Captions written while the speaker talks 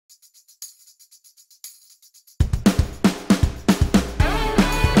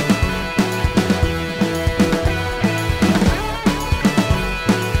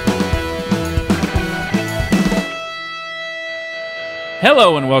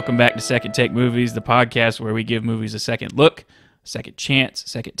Hello and welcome back to Second Take Movies, the podcast where we give movies a second look, a second chance, a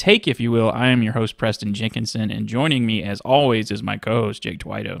second take, if you will. I am your host, Preston Jenkinson, and joining me, as always, is my co-host, Jake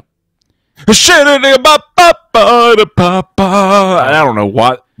Twito. I don't know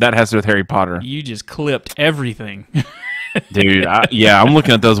what that has to do with Harry Potter. You just clipped everything. Dude, I'm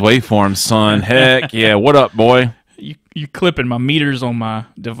looking at those waveforms, son. Heck yeah. What up, boy? You clipping my meters on my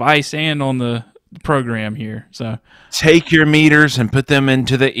device and on the program here. So take your meters and put them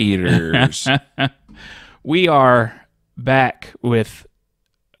into the eaters. We are back with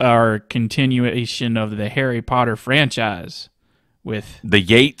our continuation of the Harry Potter franchise with the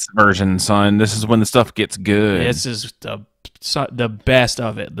Yates version, son. This is when the stuff gets good. This is the best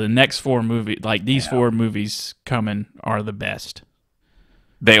of it. The next four movies, like these four movies coming, are the best.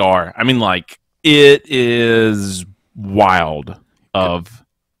 They are. I mean, like, it is wild of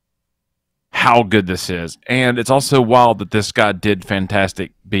how good this is. And it's also wild that this guy did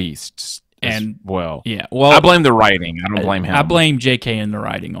Fantastic Beasts as well. Yeah. Well, I blame the writing. I don't blame him. I blame J.K. in the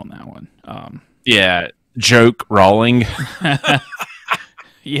writing on that one. Yeah. Joke Rowling.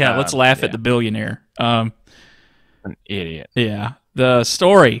 Yeah, let's laugh at the billionaire. An idiot. Yeah. The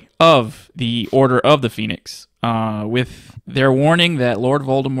story of the Order of the Phoenix, with their warning that Lord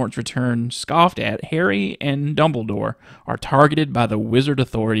Voldemort's return scoffed at, Harry and Dumbledore are targeted by the wizard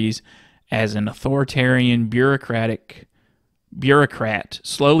authorities as an authoritarian bureaucrat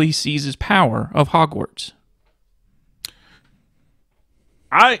slowly seizes power of Hogwarts.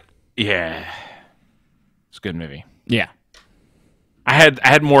 It's a good movie. Yeah. I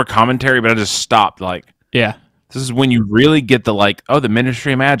had more commentary, but I just stopped. Like, yeah, this is when you really get the, like, oh, the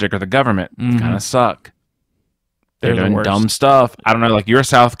Ministry of Magic or the government kind of suck. They're doing dumb stuff. I don't know. Like, you're a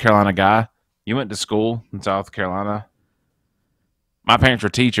South Carolina guy. You went to school in South Carolina. My parents were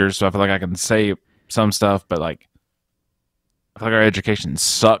teachers, so I feel like I can say some stuff, but, like, I feel like our education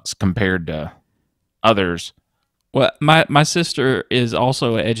sucks compared to others. Well, my sister is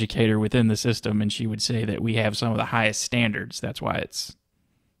also an educator within the system, and she would say that we have some of the highest standards. That's why it's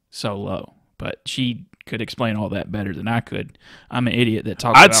so low. But she could explain all that better than I could. I'm an idiot that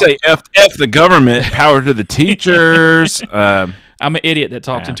talks I'd say F the government, power to the teachers. I'm an idiot that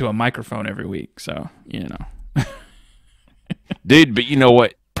talks into a microphone every week, so, you know. Dude, but you know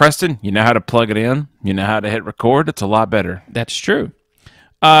what, Preston? You know how to plug it in? You know how to hit record? It's a lot better. That's true.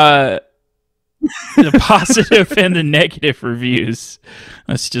 The positive and the negative reviews.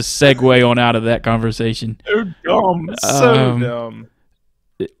 Let's just segue on out of that conversation. So dumb. So dumb.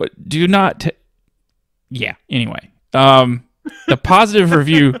 Do not... anyway. The positive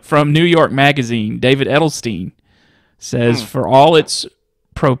review from New York Magazine, David Edelstein, says, for all its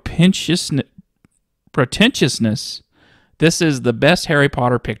pretentiousness, this is the best Harry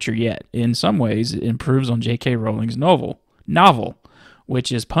Potter picture yet. In some ways, it improves on J.K. Rowling's novel,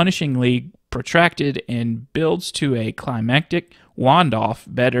 which is punishingly protracted and builds to a climactic wand-off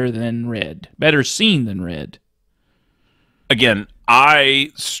better seen than read. Again,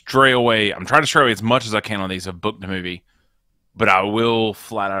 I stray away. I'm trying to stray away as much as I can on these of book to movie, but I will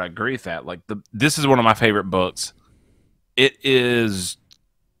flat out agree with that. Like, this is one of my favorite books. It is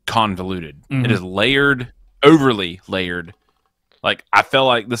convoluted. Mm-hmm. It is layered. Overly layered. Like, I felt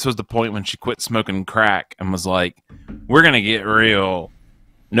like this was the point when she quit smoking crack and was like, we're going to get real.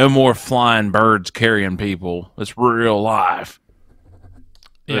 No more flying birds carrying people. It's real life.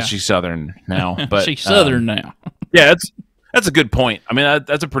 Yeah. But she's Southern now. But she's Southern now. Yeah, that's a good point. I mean,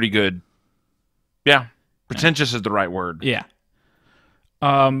 that's a pretty good... Yeah. Pretentious is the right word. Yeah.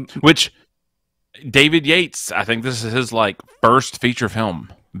 Which, David Yates, I think this is his, like, first feature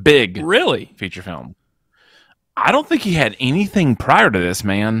film. Big. Really? Feature film. I don't think he had anything prior to this,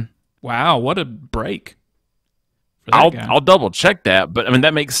 man. Wow, what a break. I'll double check that, but I mean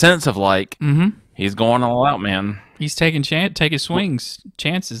that makes sense of like he's going all out, man. He's taking swings,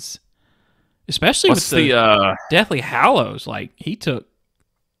 chances, especially with the Deathly Hallows. Like he took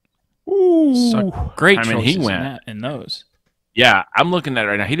great choices in those. Yeah, I'm looking at it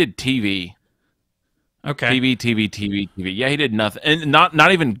right now. He did TV. Okay. TV. Yeah, he did nothing, and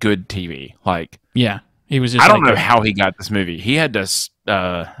not even good TV. Like yeah. He was just I don't know how he got this movie. He had to,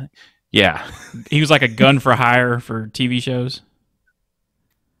 yeah. He was like a gun for hire for TV shows.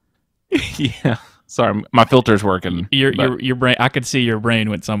 Yeah. Sorry, my filter's working. Your brain. I could see your brain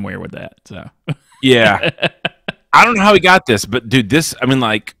went somewhere with that. So. Yeah. I don't know how he got this, but dude, this. I mean,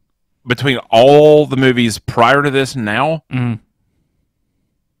 like between all the movies prior to this and now,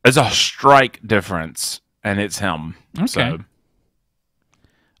 There's a strike difference, and it's him. Okay.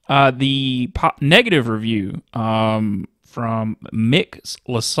 So. The negative review from Mick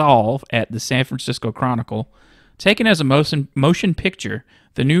LaSalle at the San Francisco Chronicle. Taken as a motion picture,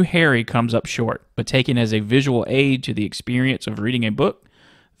 the new Harry comes up short, but taken as a visual aid to the experience of reading a book,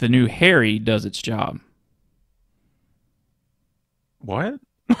 the new Harry does its job. What?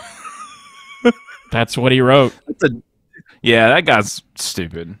 That's what he wrote. Yeah, that guy's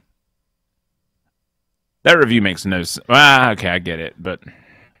stupid. That review makes no sense. Okay, I get it, but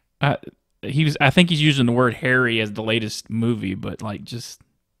I think he's using the word Harry as the latest movie, but like just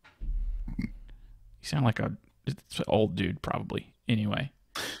you sound like it's an old dude probably. Anyway.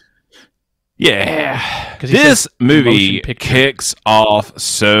 Yeah. This movie kicks off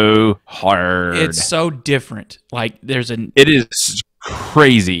so hard. It's so different. Like it is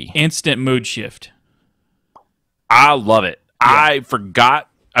crazy. Instant mood shift. I love it. Yeah. I forgot.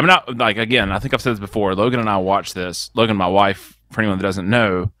 I'm not like, again, I think I've said this before. Logan and I watched this. Logan, my wife, for anyone that doesn't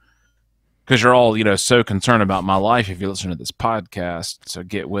know, because you're all, so concerned about my life if you listen to this podcast. So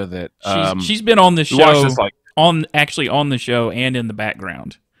get with it. She's been on the show, on the show and in the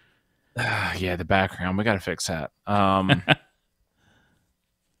background. Yeah, the background. We got to fix that.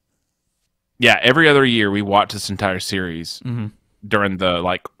 Yeah, every other year we watch this entire series during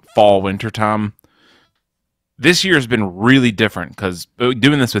the fall winter time. This year has been really different because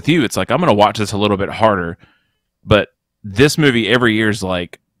doing this with you, it's like I'm going to watch this a little bit harder. But this movie every year is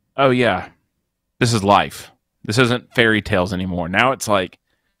like, oh yeah, this is life. This isn't fairy tales anymore. Now it's like,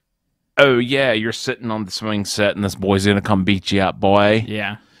 oh yeah, you're sitting on the swing set and this boy's going to come beat you up, boy.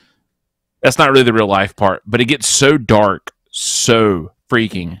 Yeah. That's not really the real life part, but it gets so dark so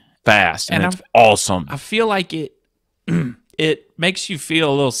freaking fast, and it's awesome. I feel like it makes you feel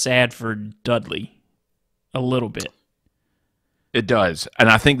a little sad for Dudley. A little bit. It does. And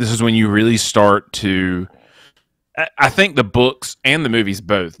I think this is when you really start to... I think the books and the movies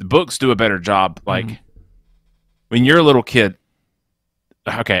both. The books do a better job. Like, when you're a little kid...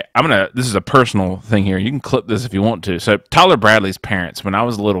 Okay, this is a personal thing here. You can clip this if you want to. So, Tyler Bradley's parents, when I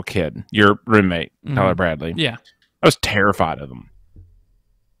was a little kid, your roommate, Tyler Bradley. Yeah. I was terrified of them.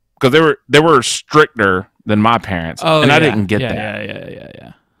 Because they were stricter than my parents. Oh, and I didn't get that.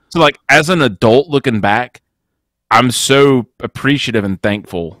 Yeah. So, like, as an adult looking back, I'm so appreciative and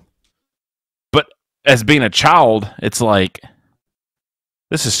thankful. But as being a child, it's like,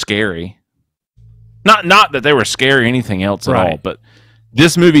 this is scary. Not that they were scary or anything else at all, but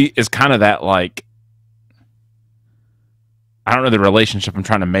this movie is kind of that, like, I don't know the relationship I'm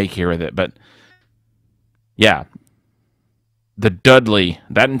trying to make here with it, but yeah. The Dudley,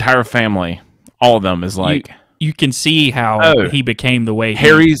 that entire family, all of them is like... You can see how he became the way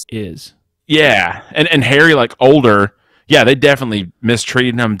he is. Yeah. And Harry, like, older, yeah, they definitely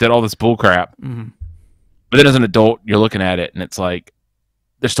mistreated him, did all this bullcrap. But then as an adult, you're looking at it, and it's like,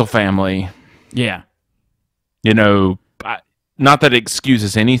 they're still family. Yeah. Not that it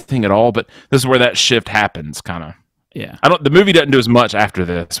excuses anything at all, but this is where that shift happens, kind of. Yeah. The movie doesn't do as much after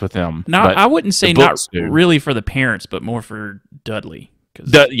this with them. No, I wouldn't say not really for the parents, but more for Dudley.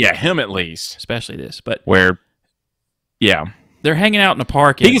 Yeah, him at least. Especially this. But where, yeah. They're hanging out in the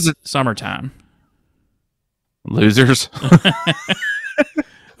park in summertime. Losers.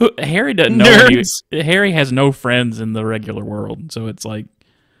 Harry doesn't know. Harry has no friends in the regular world, so it's like,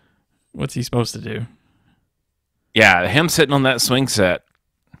 what's he supposed to do? Yeah, him sitting on that swing set.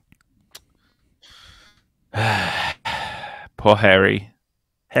 Poor Harry.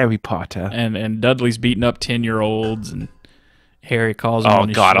 Harry Potter. And Dudley's beating up 10-year-olds, and Harry calls him on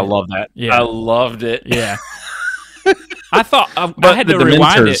his God, shit. I love that. Yeah. I loved it. Yeah. I thought I had to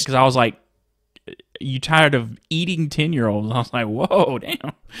rewind it because I was like, you tired of eating 10-year-olds? I was like, whoa,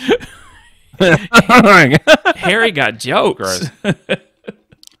 damn. Harry got jokes.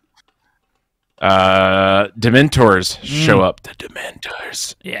 Dementors show up. The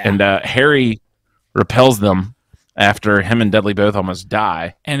Dementors. Yeah. And Harry repels them after him and Dudley both almost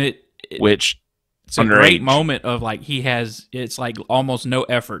die. And it's a great moment of like it's like almost no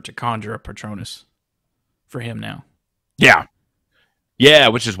effort to conjure a Patronus for him now. Yeah. Yeah,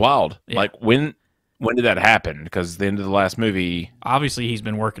 which is wild. Yeah. Like when did that happen? Because the end of the last movie, obviously he's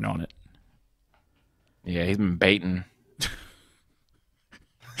been working on it. Yeah, he's been baiting.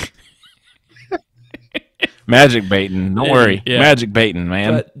 Magic baiting. Don't worry. Yeah. Magic baiting,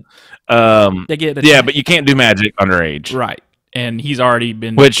 man. But they get but you can't do magic underage. Right. And he's already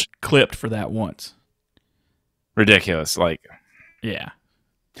been clipped for that once. Ridiculous. Like, yeah.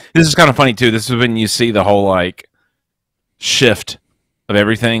 This is kind of funny too. This is when you see the whole like shift of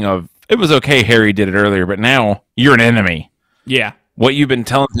everything of it was okay Harry did it earlier, but now you're an enemy. Yeah. what you've been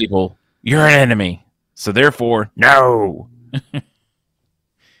telling people, you're an enemy. So therefore, no.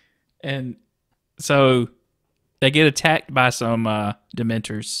 And so they get attacked by some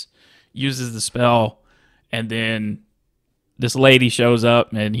Dementors, uses the spell, and then this lady shows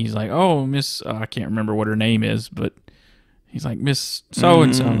up, and he's like, "Oh, Miss, I can't remember what her name is, but he's like, Miss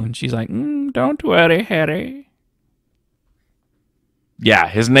So-and-so, and she's like, don't worry, Harry." Yeah,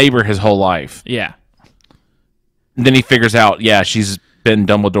 his neighbor his whole life. Yeah. And then he figures out, yeah, she's been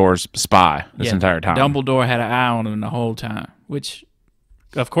Dumbledore's spy this entire time. Dumbledore had an eye on him the whole time, which,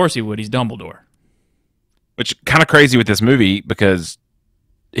 of course he would. He's Dumbledore. Which kind of crazy with this movie because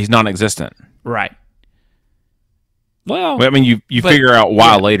he's non-existent. Right. Well, I mean, you figure out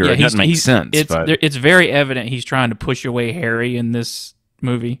why later. Yeah, it doesn't make sense. It's very evident he's trying to push away Harry in this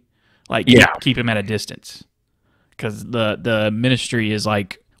movie. Like, keep him at a distance. Because the Ministry is,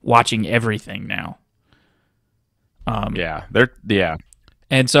 like, watching everything now.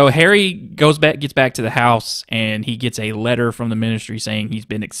 And so Harry gets back to the house, and he gets a letter from the Ministry saying he's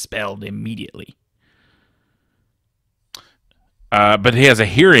been expelled immediately. But he has a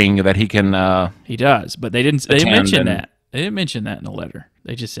hearing that he can. He does, but they didn't mention that. They didn't mention that in the letter.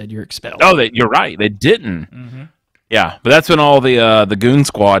 They just said you're expelled. Oh, you're right. They didn't. Mm-hmm. Yeah, but that's when all the goon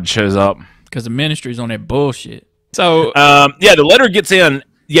squad shows up because the Ministry's on their bullshit. So the letter gets in.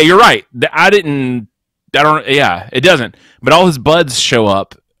 Yeah, you're right. It doesn't. But all his buds show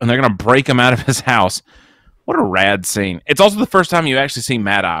up, and they're gonna break him out of his house. What a rad scene! It's also the first time you actually see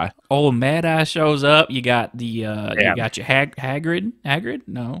Mad Eye. Oh, Mad Eye shows up. You got you got your Hagrid. Hagrid?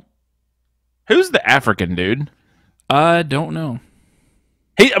 No. Who's the African dude? I don't know.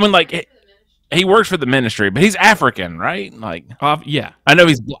 He works for the Ministry, but he's African, right? Like, yeah. I know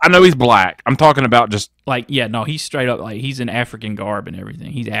he's black. I'm talking about just he's straight up like he's in African garb and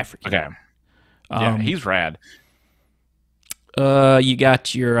everything. He's African. Okay. Yeah, he's rad. You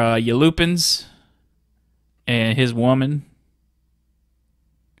got your Lupins and his woman.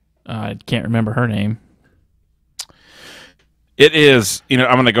 I can't remember her name. It is, I'm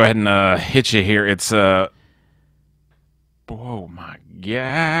going to go ahead and hit you here. It's oh my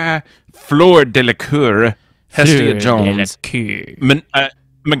god, Fleur Delacour, Hestia Jones.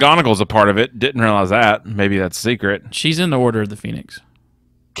 McGonagall's a part of it. Didn't realize that. Maybe that's secret. She's in the Order of the Phoenix.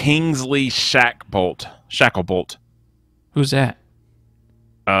 Kingsley Shacklebolt. Who's that?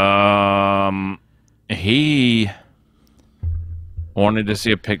 He wanted to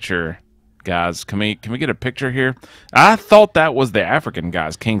see a picture. Guys, can we get a picture here? I thought that was the African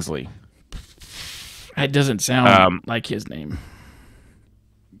guys, Kingsley. It doesn't sound like his name.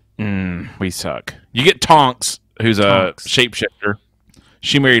 We suck. You get Tonks, who's a shapeshifter.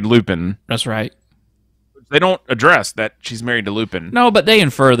 She married Lupin. That's right. They don't address that she's married to Lupin. No, but they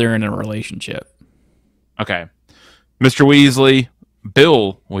infer they're in a relationship. Okay. Mr. Weasley,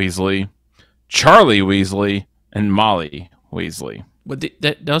 Bill Weasley, Charlie Weasley, and Molly Weasley. But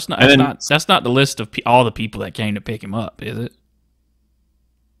that's not the list of all the people that came to pick him up, is it?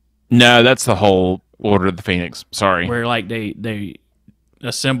 No, that's the whole Order of the Phoenix. Sorry. Where like they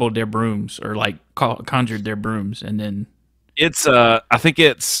assembled their brooms or like conjured their brooms and then it's I think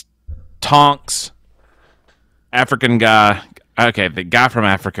it's Tonks, African guy. Okay, the guy from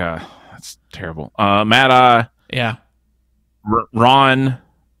Africa. That's terrible. Mad Eye. Yeah. Ron,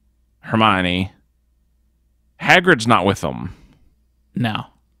 Hermione. Hagrid's not with them. No.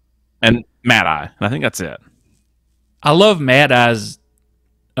 And Mad Eye. And I think that's it. I love Mad Eye's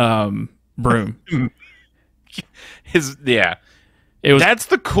broom. That's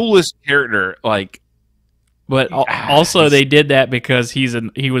the coolest character. Like, but also they did that because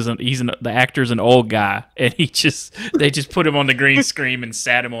the actor's an old guy, and they just put him on the green screen and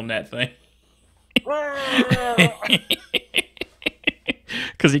sat him on that thing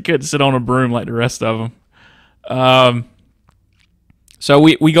because he couldn't sit on a broom like the rest of them. So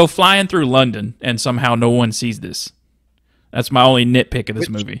we go flying through London, and somehow no one sees this. That's my only nitpick of this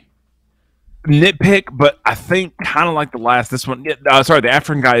movie. Nitpick, but I think kind of like the last. This one, the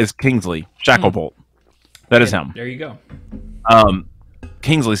African guy is Kingsley Shacklebolt. That is him. There you go.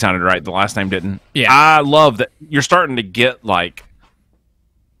 Kingsley sounded right. The last name didn't. Yeah. I love that you're starting to get like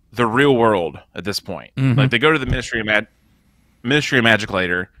the real world at this point. Mm-hmm. Like they go to the Ministry of Magic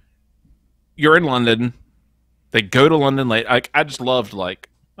later. You're in London. They go to London late. I just loved like,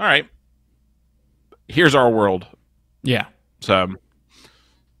 all right, here's our world. Yeah. So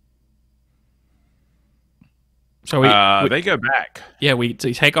they go back. Yeah, we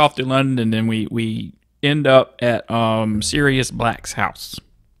take off to London, and then we end up at Sirius Black's house.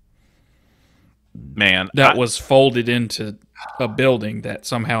 Man, that was folded into a building that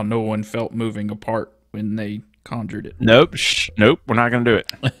somehow no one felt moving apart when they conjured it. Nope. Nope. We're not gonna do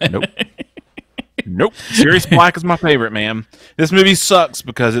it. Nope. Nope. Sirius Black is my favorite, man. This movie sucks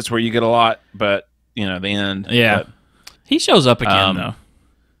because it's where you get a lot, but the end. Yeah. But, He shows up again though.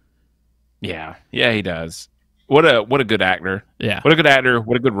 yeah, he does. What a good actor. Yeah. What a good actor.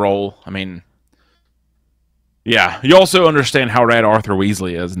 What a good role. I mean, yeah. You also understand how rad Arthur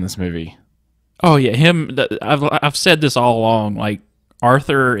Weasley is in this movie. Oh yeah, him. I've said this all along. Like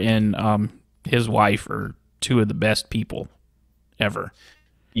Arthur and his wife are two of the best people ever.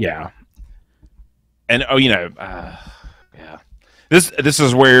 Yeah. And yeah. This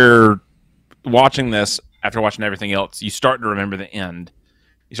is where watching this after watching everything else, you start to remember the end.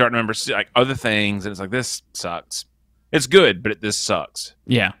 You start to remember like other things, and it's like this sucks. It's good, but this sucks.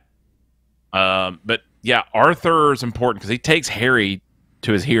 Yeah. But yeah, Arthur's important because he takes Harry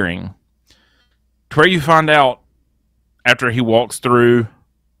to his hearing. To where you find out after he walks through,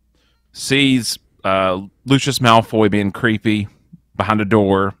 sees Lucius Malfoy being creepy behind a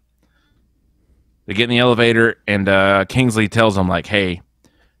door. They get in the elevator, and Kingsley tells them, like, hey,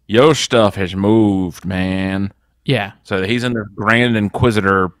 your stuff has moved, man. Yeah. So he's in the Grand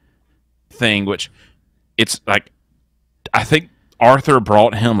Inquisitor thing, which it's like, I think Arthur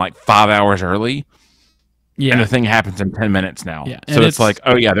brought him like 5 hours early. Yeah. And the thing happens in 10 minutes now. Yeah. So it's like,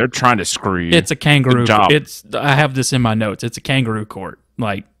 oh, yeah, they're trying to screw you. It's a kangaroo. Good job. I have this in my notes. It's a kangaroo court.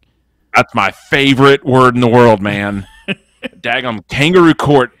 Like, that's my favorite word in the world, man. Daggum kangaroo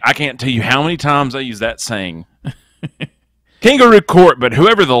court. I can't tell you how many times I use that saying. Kangaroo court, but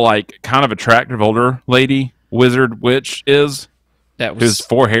whoever the like kind of attractive older lady, wizard, witch is, that was who's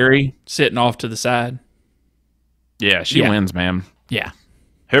for Harry, sitting off to the side. Yeah, she wins, man. Yeah.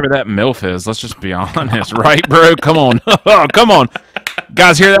 Whoever that MILF is, let's just be honest, right, bro? Come on. Oh, come on.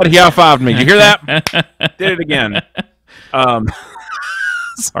 Guys, hear that? He high-fived me. You hear that? Did it again.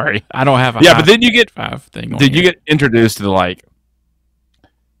 Sorry. I don't have a but then you get five thing. Did you get introduced to the like,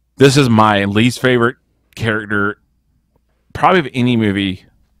 this is my least favorite character probably of any movie.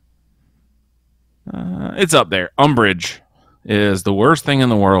 It's up there. Umbridge is the worst thing in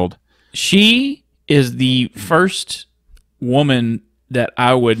the world. She is the first woman that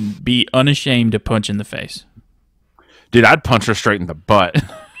I would be unashamed to punch in the face. Dude, I'd punch her straight in the butt.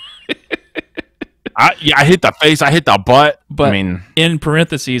 I hit the face, I hit the butt. But I mean, in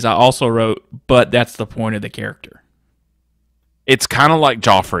parentheses, I also wrote, but that's the point of the character. It's kind of like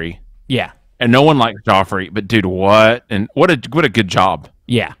Joffrey. Yeah. And no one likes Joffrey, but dude, what a good job.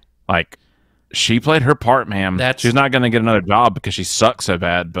 Yeah. Like, she played her part, man. She's not going to get another job because she sucks so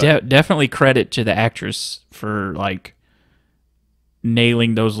bad. But definitely credit to the actress for like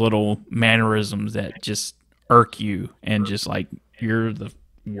nailing those little mannerisms that just irk you and just like you're the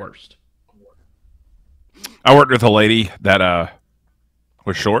worst. I worked with a lady that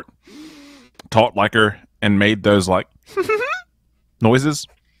was short, talked like her, and made those like noises.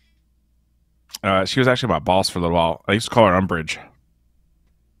 She was actually my boss for a little while. I used to call her Umbridge.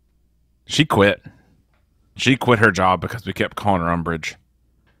 She quit. She quit her job because we kept calling her Umbridge.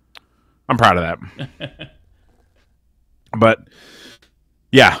 I'm proud of that. But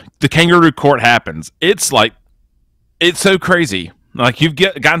yeah, the kangaroo court happens. It's like, it's so crazy. Like, you've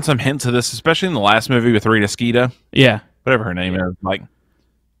gotten some hints of this, especially in the last movie with Rita Skeeter. Yeah. Whatever her name is. Like,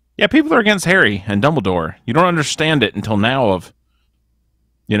 yeah, people are against Harry and Dumbledore. You don't understand it until now of,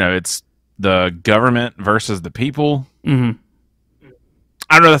 it's the government versus the people. Mm-hmm.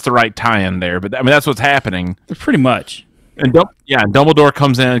 I don't know if that's the right tie-in there, but I mean, that's what's happening. Pretty much. And Dumbledore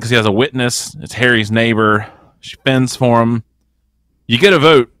comes in because he has a witness. It's Harry's neighbor. She fends for him. You get a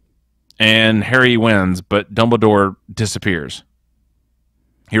vote, and Harry wins, but Dumbledore disappears.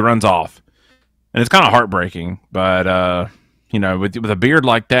 He runs off. And it's kind of heartbreaking, but, with a beard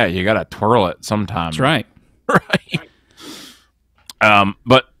like that, you got to twirl it sometimes. That's right. Right.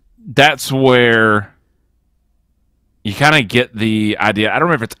 But that's where you kind of get the idea. I don't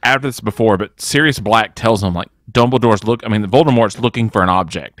remember if it's after this or before, but Sirius Black tells him, like, Voldemort's looking for an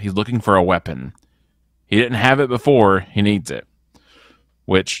object. He's looking for a weapon. He didn't have it before. He needs it,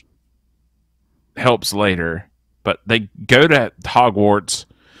 which helps later. But they go to Hogwarts.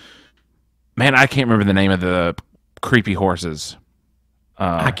 Man, I can't remember the name of the creepy horses.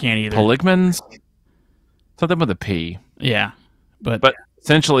 I can't either. Poligmans? Something with a P. Yeah. But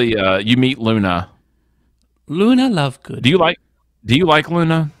essentially, you meet Luna. Luna Lovegood. Do you like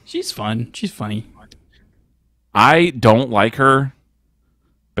Luna? She's fun. She's funny. I don't like her,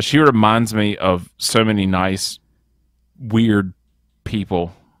 but she reminds me of so many nice, weird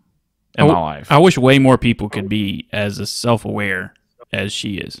people in my life. I wish way more people could be as self-aware as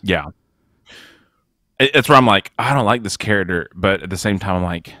she is. Yeah. It's where I'm like, I don't like this character, but at the same time, I'm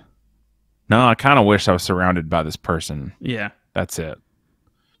like, no, I kind of wish I was surrounded by this person. Yeah. That's it.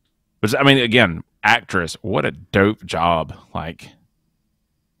 But I mean, again, actress, what a dope job. Like,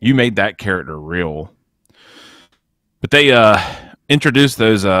 you made that character real. But they introduced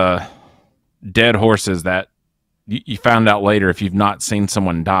those dead horses that you found out later if you've not seen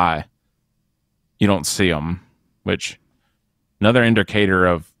someone die, you don't see them, which another indicator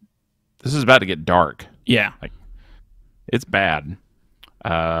of this is about to get dark. Yeah. Like, it's bad.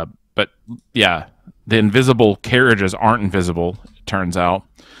 But yeah, the invisible carriages aren't invisible, it turns out.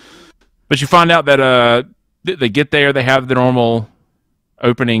 But you find out that they get there, they have the normal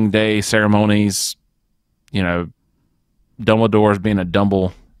opening day ceremonies, you know, Dumbledore's being a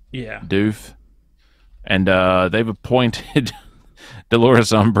doof. And they've appointed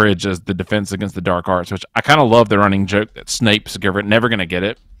Dolores Umbridge as the defense against the dark arts, which I kind of love the running joke that Snape's never going to get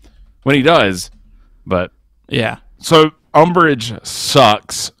it when he does. But yeah. So Umbridge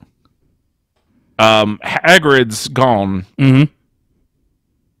sucks. Hagrid's gone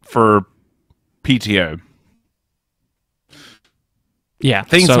for PTO. Yeah.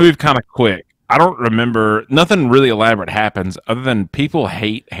 Things move kind of quick. I don't remember. Nothing really elaborate happens other than people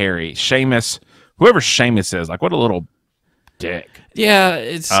hate Harry. Seamus, whoever Seamus is, like, what a little dick. Yeah,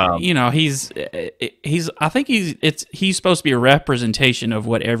 it's you know, he's I think he's supposed to be a representation of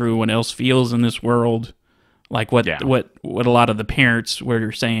what everyone else feels in this world. Like what a lot of the parents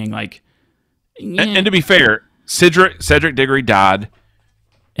were saying, like, yeah. And to be fair, Cedric Diggory died.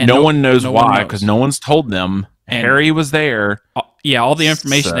 And no one knows why, because no one's told them. And Harry was there. Yeah, all the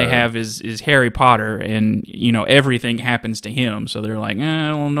information they have is Harry Potter, and you know everything happens to him. So they're like, I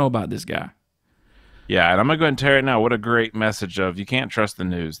don't know about this guy. Yeah, and I'm gonna go ahead and tell you right now, what a great message of you can't trust the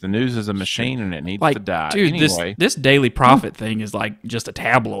news. The news is a machine, and it needs to die. Dude, anyway, this Daily Prophet thing is like just a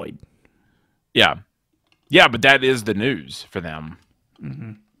tabloid. Yeah, yeah, but that is the news for them.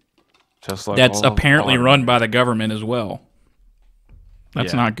 Just like that's apparently run by the government as well.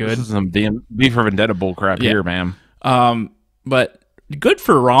 That's not good. This is some damn V for Vendetta bullcrap here, man. But good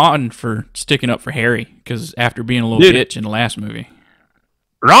for Ron for sticking up for Harry, because after being a little bitch in the last movie.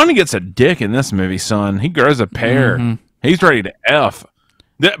 Ron gets a dick in this movie, son. He grows a pair. He's ready to F.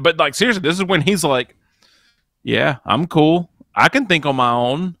 But, like, seriously, this is when he's like, yeah, I'm cool. I can think on my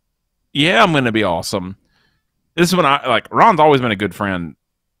own. Yeah, I'm going to be awesome. This is when Ron's always been a good friend.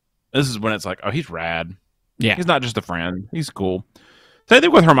 This is when it's like, oh, he's rad. Yeah. He's not just a friend. He's cool. Same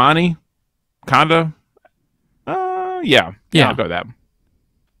thing with Hermione. Kind of. Yeah, I'll go with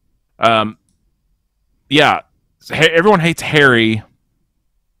that. Yeah, everyone hates Harry.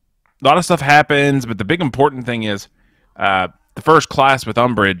 A lot of stuff happens, but the big important thing is the first class with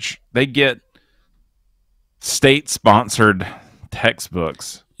Umbridge, they get state-sponsored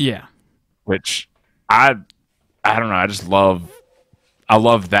textbooks. Yeah. Which I don't know, I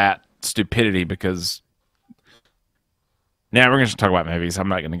love that stupidity because now we're going to talk about movies. I'm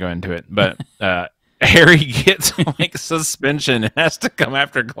not going to go into it, but Harry gets like suspension and has to come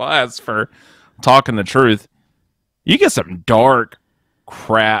after class for talking the truth. You get some dark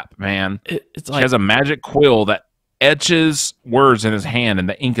crap, man. It's like, she has a magic quill that etches words in his hand, and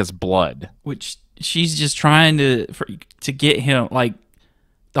the ink is blood. Which she's just trying to get him. Like,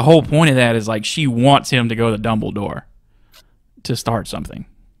 the whole point of that is like she wants him to go to Dumbledore to start something.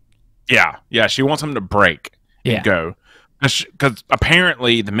 Yeah. She wants him to break and go. Because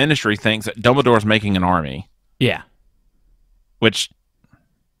apparently the Ministry thinks that Dumbledore's making an army. Yeah. Which...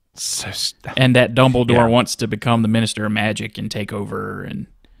 and that Dumbledore wants to become the Minister of Magic and take over. And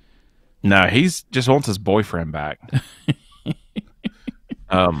no, he's just wants his boyfriend back.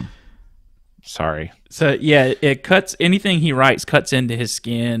 Sorry. So, yeah, it cuts... anything he writes cuts into his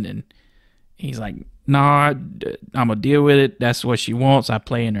skin, and he's like, nah, I'm going to deal with it. That's what she wants. I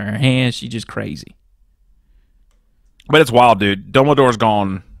play in her hands. She's just crazy. But it's wild, dude. Dumbledore's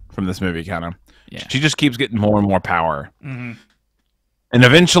gone from this movie, kind of. Yeah. She just keeps getting more and more power. And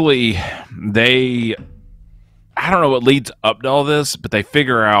eventually, I don't know what leads up to all this, but they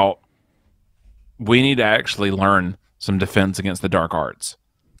figure out we need to actually learn some defense against the dark arts.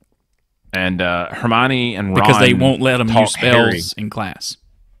 And Hermione and Ron, because they won't let them use spells Harry in class.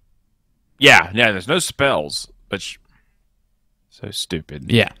 Yeah, there's no spells, but so stupid.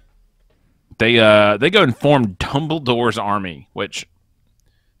 Yeah. They go and form Dumbledore's army, which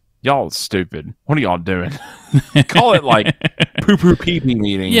y'all stupid. What are y'all doing? Call it like poo pee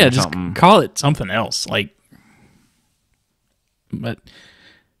meeting. Yeah, or just something. call it something else. Like, but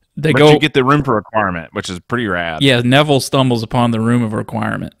you get the room for requirement, which is pretty rad. Yeah, Neville stumbles upon the room of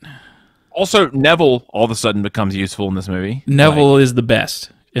requirement. Also, Neville all of a sudden becomes useful in this movie. Neville is the best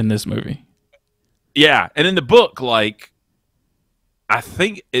in this movie. Yeah, and in the book, like, I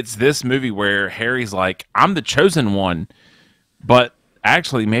think it's this movie where Harry's like, I'm the chosen one, but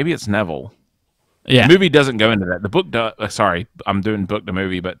actually maybe it's Neville. Yeah. The movie doesn't go into that. The book does. Sorry, I'm doing book to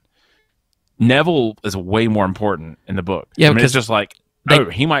movie, but Neville is way more important in the book. Yeah, I mean, it's because just like,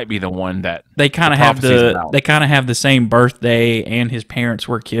 he might be the one that they kind of prophecy's about. they kind of have the same birthday, and his parents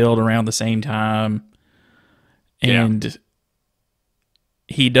were killed around the same time, and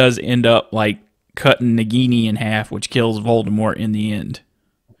he does end up like cutting Nagini in half, which kills Voldemort in the end.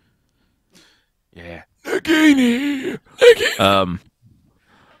 Yeah, Nagini.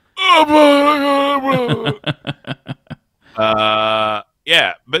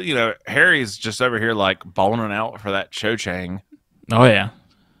 Yeah, but you know, Harry's just over here like balling out for that Cho Chang. Oh yeah,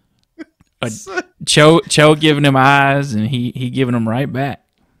 Cho giving him eyes, and he giving them right back.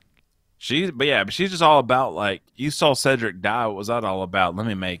 But she's just all about like, you saw Cedric die. What was that all about? Let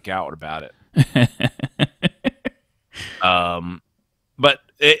me make out about it. But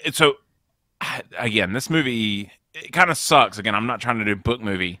so again, this movie, it kind of sucks. Again, I'm not trying to do book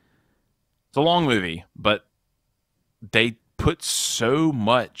movie. It's a long movie, but they put so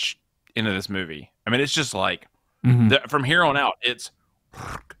much into this movie. I mean, it's just like from here on out, it's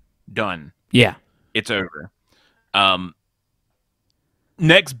done. Yeah, it's over.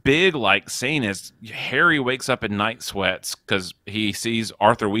 Next big like scene is Harry wakes up in night sweats because he sees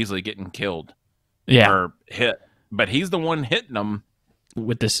Arthur Weasley getting killed. Yeah, or hit, but he's the one hitting him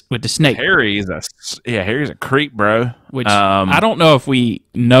with the snake. Harry's a creep, bro. Which I don't know if we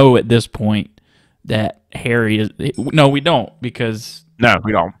know at this point that Harry is. No, we don't, because no,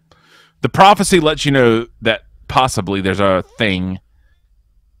 we don't. The prophecy lets you know that possibly there's a thing.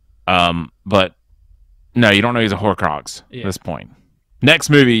 But no, you don't know he's a Horcrux at this point.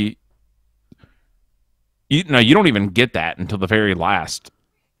 Next movie, you don't even get that until the very last.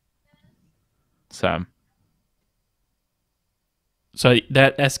 So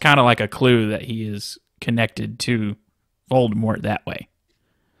that's kind of like a clue that he is connected to Voldemort that way.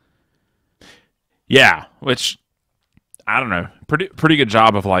 Yeah, which I don't know. Pretty good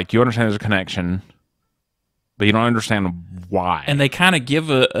job of like, you understand there's a connection, but you don't understand why. And they kind of give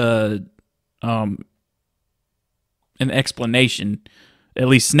an explanation. At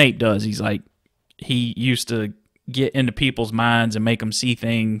least Snape does. He's like, he used to get into people's minds and make them see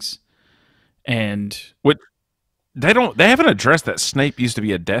things, and which they haven't addressed that Snape used to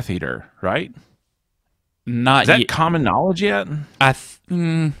be a Death Eater, right? Not is that common knowledge yet? I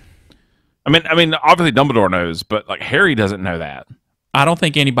mean, obviously Dumbledore knows, but like Harry doesn't know that. I don't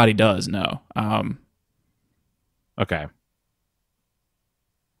think anybody does know. Okay.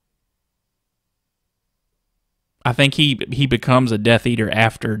 I think he becomes a Death Eater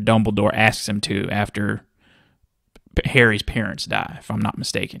after Dumbledore asks him to, after Harry's parents die, if I'm not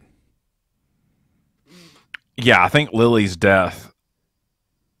mistaken. Yeah, I think Lily's death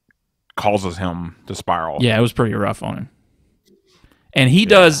causes him to spiral. Yeah, it was pretty rough on him. And he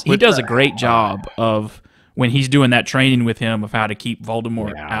does a great job of, when he's doing that training with him, of how to keep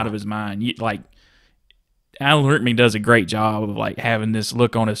Voldemort out of his mind. Like, Alan Rickman does a great job of like having this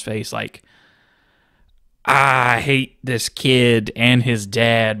look on his face like, I hate this kid and his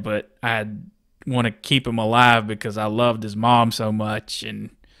dad, but I want to keep him alive because I loved his mom so much. And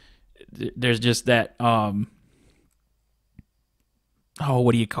there's just that, what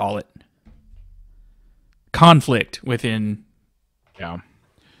do you call it? Conflict within. Yeah.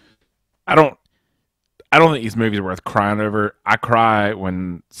 I don't think these movies are worth crying over. I cry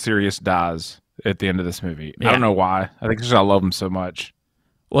when Sirius dies at the end of this movie. Yeah. I don't know why. I think it's just I love him so much.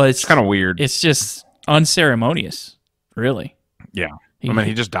 Well, it's kind of weird. It's just unceremonious, really. Yeah.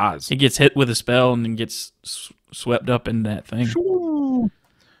 He just dies. He gets hit with a spell and then gets swept up in that thing.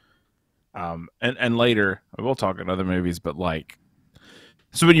 And later, we'll talk in other movies, but like,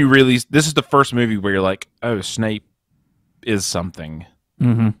 so when you really, this is the first movie where you're like, oh, Snape is something.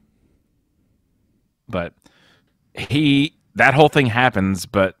 Mm-hmm. But that whole thing happens,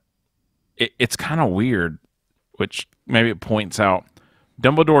 but it's kind of weird, which maybe it points out.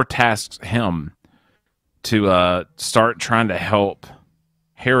 Dumbledore tasks him to start trying to help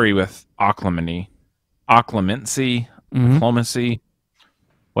Harry with occlumency, diplomacy,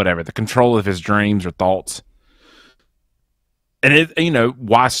 whatever, the control of his dreams or thoughts. And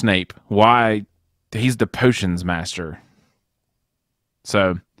why Snape? Why? He's the potions master.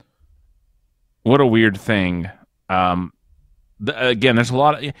 So, what a weird thing. Again, there's a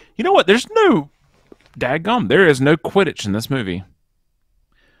lot of, you know what? There's no dadgum. There is no Quidditch in this movie.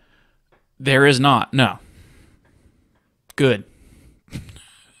 There is not. No. Good.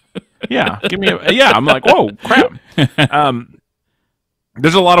 Yeah. I'm like, whoa, crap.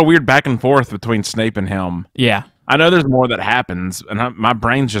 There's a lot of weird back and forth between Snape and him. Yeah. I know there's more that happens, and my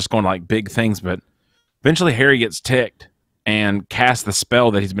brain's just going like big things, but eventually Harry gets ticked and casts the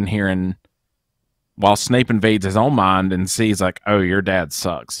spell that he's been hearing while Snape invades his own mind and sees like, oh, your dad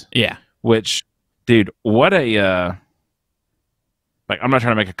sucks. Yeah. Which, dude, what a like, I'm not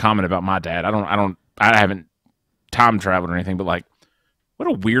trying to make a comment about my dad. I haven't time traveled or anything, but like, what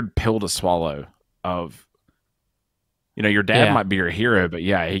a weird pill to swallow of, your dad might be your hero, but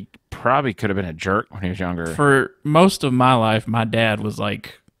yeah, he probably could have been a jerk when he was younger. For most of my life, my dad was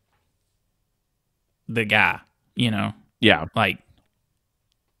like the guy, Yeah. like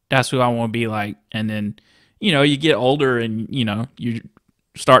that's who I want to be like. And then, you get older and, you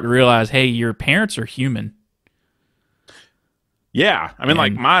start to realize, hey, your parents are human. Yeah. I mean,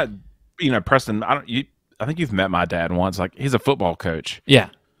 like Preston, I think you've met my dad once. Like, he's a football coach. Yeah.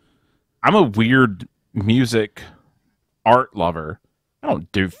 I'm a weird music art lover. I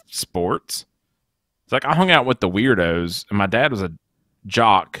don't do sports. It's like I hung out with the weirdos, and my dad was a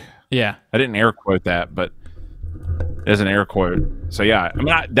jock. Yeah. I didn't air quote that, but it is an air quote. So yeah, I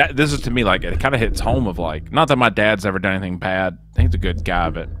mean, this is to me like it kind of hits home of like, not that my dad's ever done anything bad. I think he's a good guy,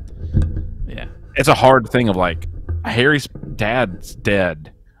 but yeah, it's a hard thing of like Harry's dad's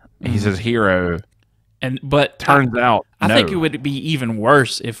dead. He's his hero, but turns out I think it would be even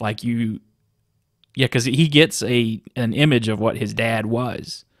worse if like because he gets an image of what his dad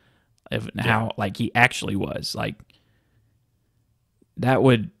was, of how like he actually was. Like that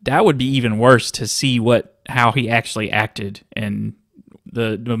would be even worse to see how he actually acted and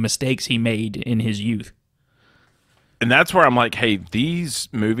the mistakes he made in his youth. And that's where I'm like, hey, these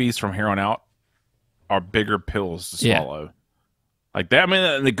movies from here on out are bigger pills to swallow. Yeah. Like that, I mean,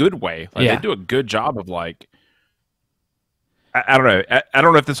 in a good way. Like they do a good job of like, I don't know. I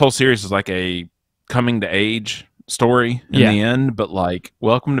don't know if this whole series is like a coming to age story in the end, but like,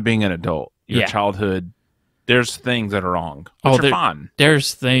 welcome to being an adult. Your childhood, there's things that are wrong, which are fine.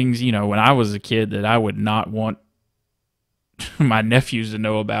 There's things, when I was a kid that I would not want my nephews to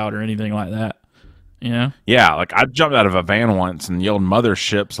know about or anything like that. Yeah, like I jumped out of a van once and yelled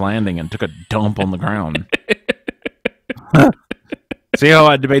 "Mothership's Landing" and took a dump on the ground. See how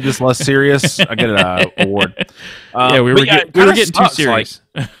I made this less serious? I get an award. We were getting too serious.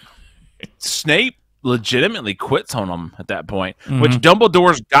 Like, Snape legitimately quits on him at that point, which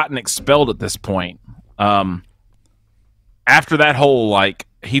Dumbledore's gotten expelled at this point. After that whole, like,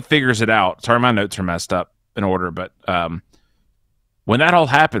 he figures it out. Sorry, my notes are messed up in order, but when that all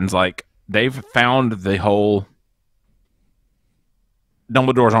happens, like, they've found the whole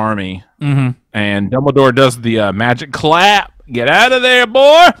Dumbledore's army, and Dumbledore does the magic clap. Get out of there,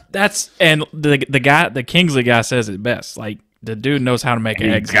 boy! And the Kingsley guy says it best. Like, the dude knows how to make an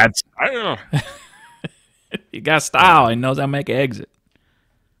exit. He got style and knows how to make an exit.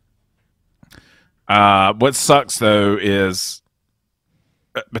 What sucks though is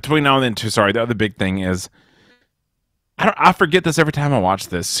between now and then too. Sorry, the other big thing is I forget this every time I watch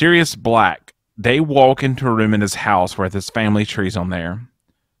this. Sirius Black. They walk into a room in his house where this family tree's on there.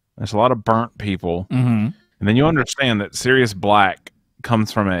 There's a lot of burnt people, and then you understand that Sirius Black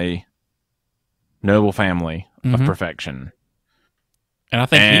comes from a noble family of perfection. And I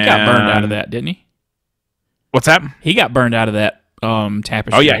think he got burned out of that, didn't he? What's that? He got burned out of that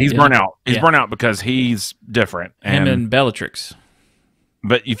tapestry. Oh yeah, he's burnt out. He's burnt out because he's different. Him and Bellatrix.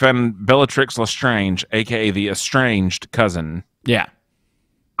 But you found Bellatrix Lestrange, aka the estranged cousin. Yeah.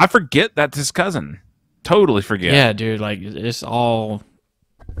 I forget that's his cousin. Totally forget. Yeah, dude, like it's all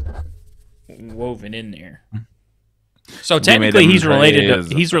woven in there. So technically he's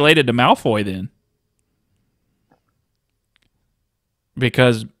related to Malfoy then.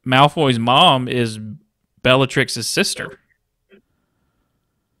 Because Malfoy's mom is Bellatrix's sister.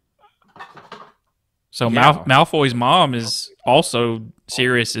 So Malfoy's mom is also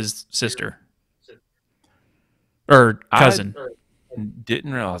Sirius's sister. Or cousin. I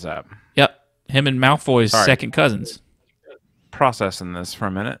didn't realize that. Yep. Him and Malfoy's second cousins. Processing this for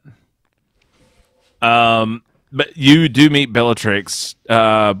a minute. But you do meet Bellatrix.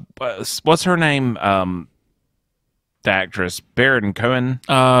 What's her name? The actress Baron Cohen.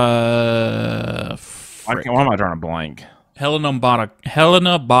 Why am I drawing a blank?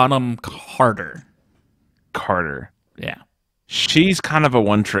 Helena Bonham Carter. Carter. Yeah. She's kind of a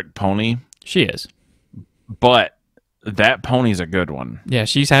one-trick pony. She is. But that pony's a good one. Yeah,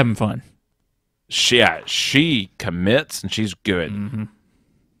 she's having fun. She commits and she's good.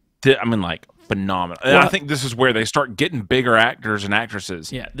 I mean, like, phenomenal. And I think this is where they start getting bigger actors and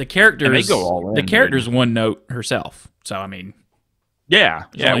actresses. Yeah, the characters. And they go all in. The character's one note herself. So I mean, there's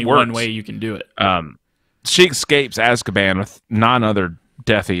only one way you can do it. She escapes Azkaban with 9 other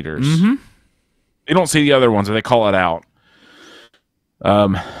Death Eaters. You don't see the other ones, or they call it out.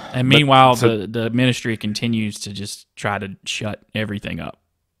 And meanwhile, the ministry continues to just try to shut everything up.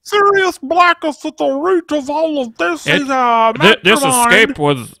 Sirius Black is at the root of all of this. This escape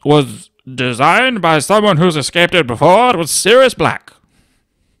was designed by someone who's escaped it before. It was Sirius Black.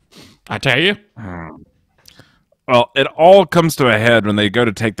 I tell you. Well, it all comes to a head when they go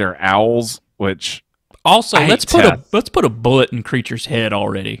to take their owls, which also let's put a bullet in Creature's head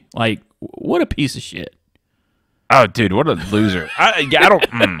already. Like, what a piece of shit. Oh, dude, what a loser. I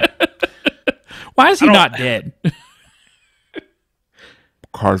don't. Why is he not dead?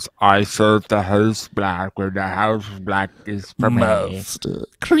 Because I serve the house black where the house black is for me.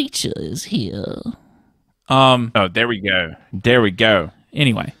 Creature is here. Oh, there we go. There we go.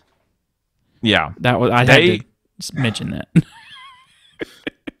 Anyway. Yeah. I had to mention that.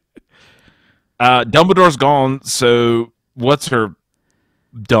 Dumbledore's gone, so what's her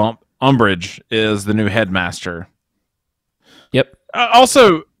dump? Umbridge is the new headmaster. Yep.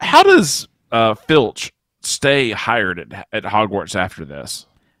 Also, how does Filch stay hired at Hogwarts after this?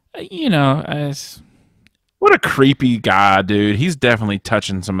 What a creepy guy, dude. He's definitely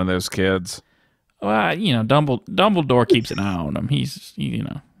touching some of those kids. Well, Dumbledore keeps an eye on him.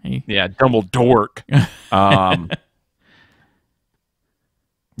 Yeah, Dumbledore.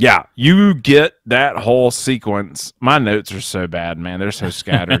 Yeah, you get that whole sequence. My notes are so bad, man. They're so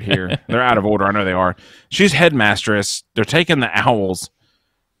scattered here. They're out of order. I know they are. She's headmastress. They're taking the owls.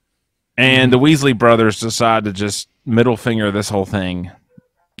 And the Weasley brothers decide to just middle finger this whole thing.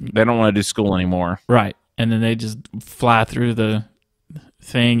 They don't want to do school anymore. Right. And then they just fly through the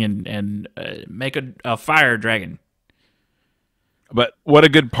thing and make a fire dragon. But what a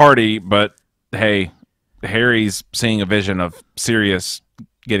good party. But, hey, Harry's seeing a vision of Sirius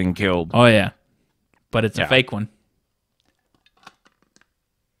getting killed. Oh, yeah. But it's a fake one.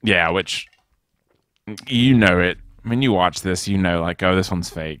 Yeah, which, you know it. When you watch this, you know, like, oh, this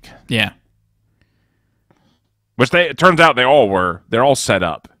one's fake. Yeah. Which it turns out they all were. They're all set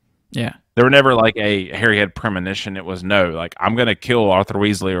up. Yeah. They were never like a Harry had premonition. It was no, like, I'm going to kill Arthur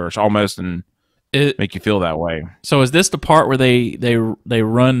Weasley or almost and make you feel that way. So is this the part where they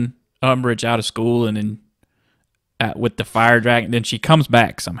run Umbridge out of school and then with the fire dragon, then she comes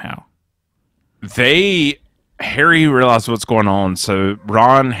back somehow? Harry realized what's going on. So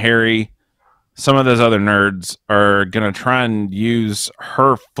Ron, Harry, some of those other nerds are going to try and use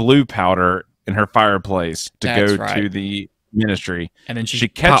her flu powder in her fireplace to to the ministry. And then she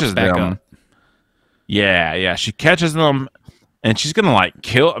catches back them. Up. Yeah. She catches them and she's going to like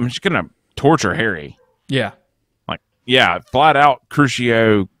kill. I mean, she's going to torture Harry. Yeah. Like, yeah, flat out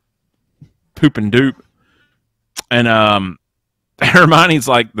Crucio poop and dupe. And Hermione's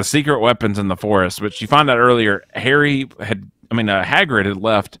like the secret weapons in the forest, which you find out earlier. Hagrid had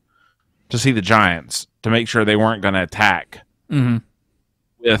left to see the giants to make sure they weren't going to attack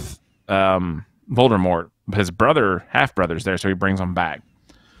with Voldemort. His brother, half-brother's there, so he brings them back.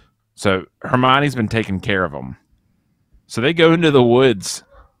 So Hermione's been taking care of them. So they go into the woods.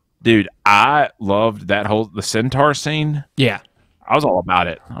 Dude, I loved the centaur scene. Yeah. I was all about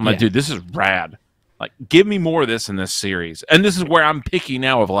it. I'm like, dude, this is rad. Like, give me more of this in this series. And this is where I'm picky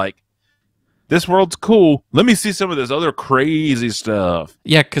now of like, this world's cool. Let me see some of this other crazy stuff.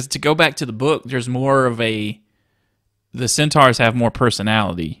 Yeah, because to go back to the book, there's more of the centaurs have more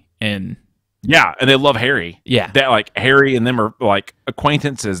personality. And they love Harry. Yeah. That like Harry and them are like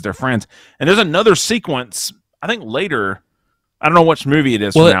acquaintances, they're friends. And there's another sequence, I think later, I don't know which movie it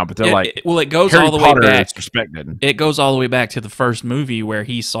is now, but they're it goes Harry all the Potter way back. Is respected. It goes all the way back to the first movie where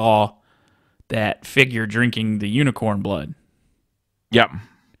he saw that figure drinking the unicorn blood. Yep.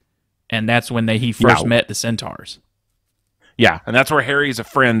 And that's when he first met the centaurs. Yeah, and that's where Harry's a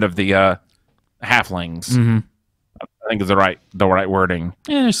friend of the halflings. Mm-hmm. I think is the right wording.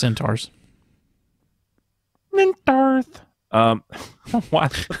 Yeah, they're centaurs. Centaurs.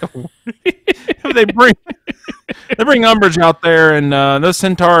 What? they bring Umbridge out there, and those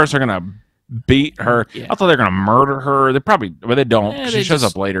centaurs are gonna beat her. Yeah. I thought they were gonna murder her. They probably, but they don't. Yeah, she shows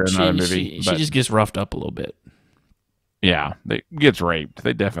up later in the movie. She just gets roughed up a little bit. Yeah, they gets raped.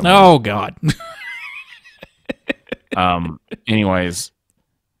 They definitely. Oh God. Anyways,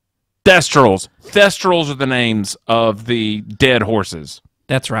 Thestrals. Thestrals are the names of the dead horses.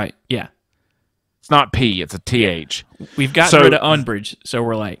 That's right. Yeah. It's not P. It's a TH. We've gotten rid of Umbridge, so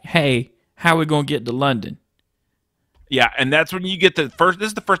we're like, hey, how are we gonna get to London? Yeah, and that's when you get this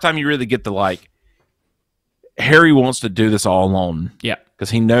is the first time you really get the like, Harry wants to do this all alone. Yeah. Because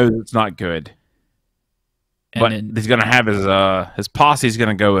he knows it's not good. But he's going to have his posse's going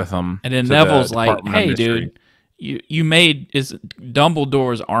to go with him. And then Neville's like, hey, dude, you made is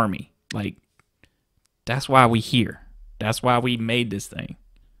Dumbledore's army. Like, That's why we here. That's why we made this thing.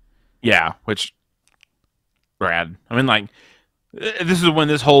 Yeah, which rad. I mean, like, this is when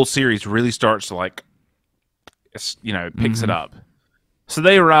this whole series really starts to like, picks it up. So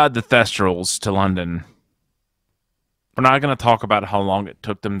they ride the Thestrals to London. We're not going to talk about how long it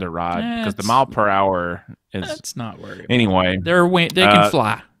took them to ride because the mile per hour is. That's not worried. Anyway, they can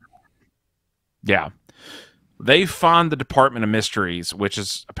fly. Yeah. They find the Department of Mysteries, which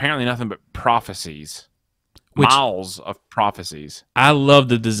is apparently nothing but prophecies. Miles of prophecies. I love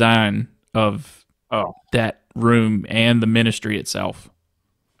the design of that room and the ministry itself.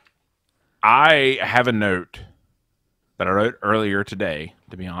 I have a note that I wrote earlier today,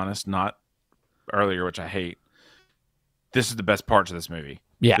 to be honest, not earlier, which I hate. This is the best parts of this movie.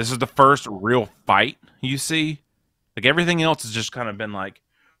 Yeah. This is the first real fight you see. Like, everything else has just kind of been like,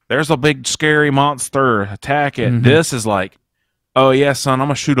 there's a big scary monster, attack it. Mm-hmm. This is like, oh yeah, son, I'm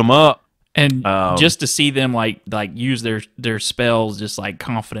gonna shoot him up. And just to see them like use their spells just like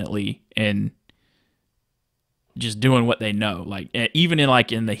confidently and just doing what they know, like even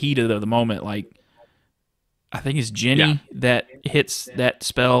in the heat of the moment, like I think it's Jenny that hits that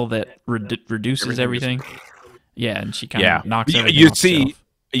spell that reduces everything. Yeah, and she kind of knocks everything off.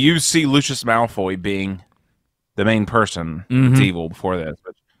 You see Lucius Malfoy being the main person that's evil before this,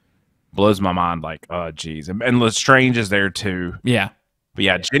 which blows my mind. Like, oh geez, and Lestrange is there too. Yeah. But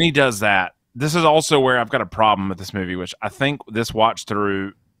yeah, Jenny does that. This is also where I've got a problem with this movie, which I think this watch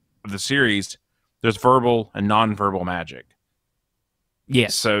through of the series, there's verbal and non-verbal magic.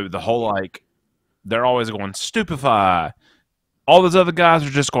 Yes. So the whole, like, they're always going, stupefy. All those other guys are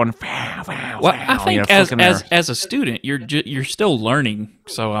just going, wow, wow, well, I think as a student, you're still learning.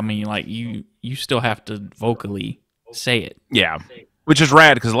 So, I mean, like, you still have to vocally say it. Yeah. Which is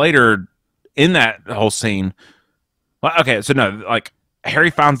rad, because later in that whole scene, well, okay, so no, like,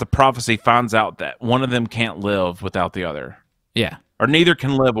 Harry finds the prophecy, finds out that one of them can't live without the other. Yeah. Or neither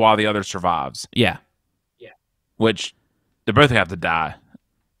can live while the other survives. Yeah. Yeah. Which they both have to die.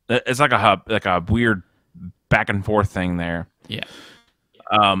 It's like a weird back and forth thing there. Yeah.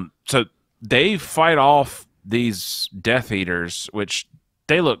 So they fight off these Death Eaters, which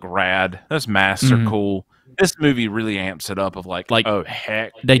they look rad. Those masks are cool. This movie really amps it up of like oh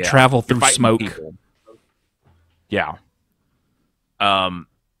heck. They travel through smoke. People. Yeah.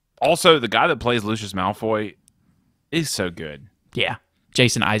 Also, the guy that plays Lucius Malfoy is so good. Yeah.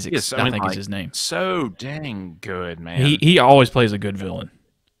 Jason Isaacs, I think is his name. So dang good, man. He always plays a good villain.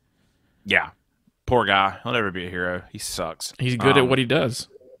 Yeah. Poor guy. He'll never be a hero. He sucks. He's good at what he does.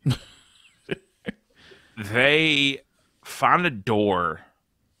 They find a door.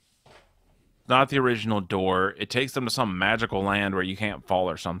 Not the original door. It takes them to some magical land where you can't fall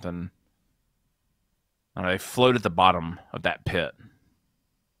or something. And they float at the bottom of that pit.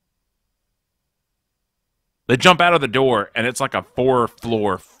 They jump out of the door, and it's like a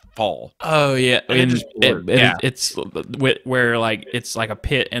 4-floor fall. Oh yeah, it's where like it's like a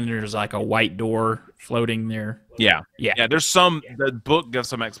pit, and there's like a white door floating there. Yeah. There's the book gives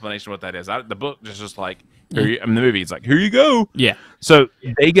some explanation what that is. The book is just like, the movie is like, here you go. Yeah. So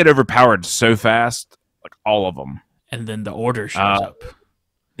they get overpowered so fast, like all of them, and then the Order shows up.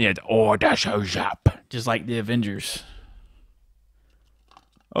 Yeah, the Order shows up, just like the Avengers.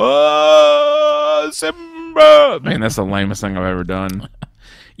 Oh, Simba! Man, that's the lamest thing I've ever done.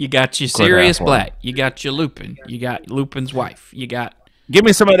 You got your Sirius Black. You got your Lupin. You got Lupin's wife. You got... Give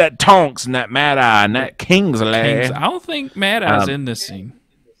me some of that Tonks and that Mad Eye and that Kingsley. I don't think Mad Eye's in this scene.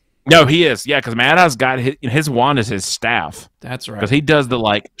 No, he is. Yeah, because Mad Eye's got his wand is his staff. That's right. Because he does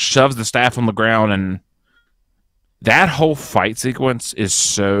shoves the staff on the ground, and that whole fight sequence is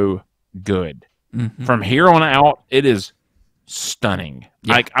so good. Mm-hmm. From here on out, it is stunning.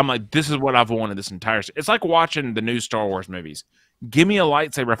 Yeah. I'm like, this is what I've wanted this entire... It's like watching the new Star Wars movies. Give me a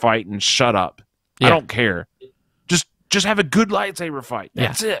lightsaber fight and shut up. Yeah. I don't care. Just have a good lightsaber fight.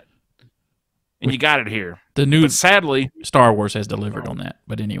 That's it. And you got it here. But sadly, Star Wars has delivered on that.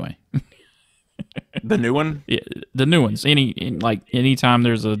 But anyway, the new one, yeah, the new ones. Anytime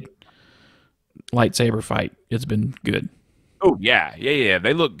there's a lightsaber fight, it's been good. Oh yeah.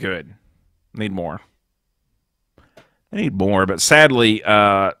 They look good. Need more. I need more. But sadly,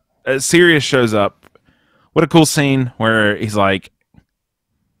 Sirius shows up. What a cool scene where he's like,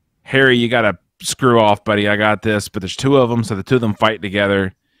 Harry, you gotta screw off, buddy. I got this. But there's two of them, so the two of them fight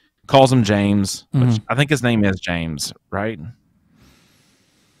together. Calls him James, which I think his name is James, right?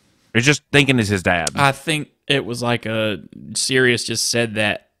 He's just thinking is his dad. I think it was like Sirius just said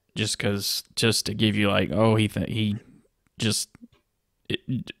that just to give you like, oh,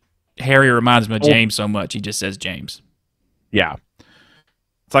 Harry reminds him of James so much, he just says James. Yeah.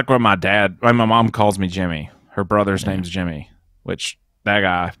 It's like when my mom calls me Jimmy. Her brother's name's Jimmy, which that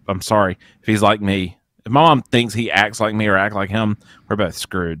guy, I'm sorry if he's like me. If my mom thinks he acts like me or act like him, we're both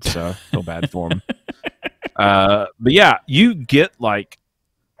screwed. So I feel bad for him. But yeah, you get like,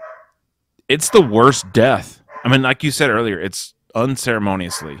 it's the worst death. I mean, like you said earlier, it's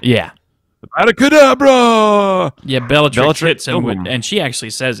unceremoniously. Yeah. Abacadabra! Yeah, Bellatrix hits him killed with, and she actually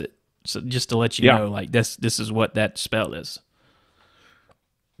says it. So just to let you know, like this is what that spell is.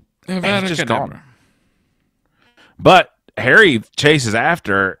 And he's just gone. But Harry chases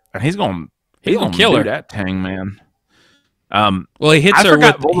after, and he's gonna kill her. That Tang man. Well, he hits her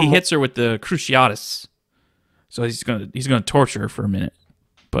with the Cruciatus. So he's gonna torture her for a minute,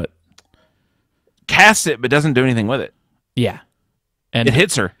 but casts it, but doesn't do anything with it. Yeah, and it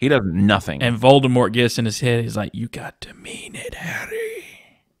hits her. He does nothing. And Voldemort gets in his head. He's like, "You got to mean it, Harry."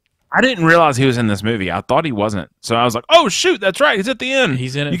 I didn't realize he was in this movie. I thought he wasn't. So I was like, "Oh shoot, that's right. He's at the end.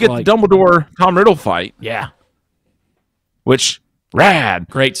 He's in it." You get the Dumbledore Tom Riddle fight. Yeah, which rad,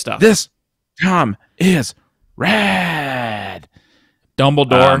 great stuff. This Tom is rad.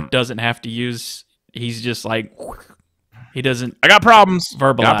 Dumbledore doesn't have to use. He's just like, he doesn't. I got problems.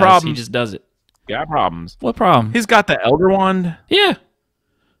 Verbalize. Got problems. He just does it. Got problems. What problem? He's got the Elder Wand. Yeah.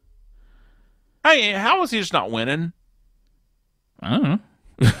 Hey, how is he just not winning? I don't know.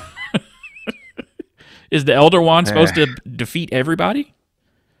 Is the Elder Wand supposed to defeat everybody?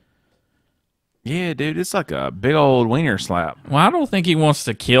 Yeah, dude. It's like a big old wiener slap. Well, I don't think he wants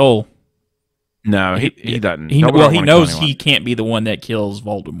to kill. No, he doesn't. He knows he can't be the one that kills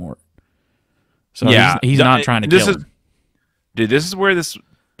Voldemort. So yeah, he's not trying to kill him. Dude, this is where this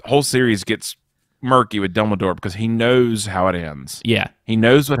whole series gets murky with Dumbledore because he knows how it ends. Yeah. He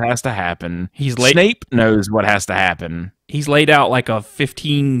knows what has to happen. Snape knows what has to happen. He's laid out like a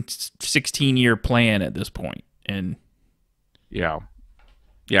 15, 16-year plan at this point. And yeah,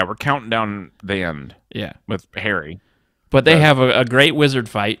 we're counting down the end. Yeah. With Harry. But they have a great wizard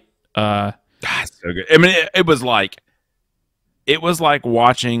fight. God, so good. I mean, it was like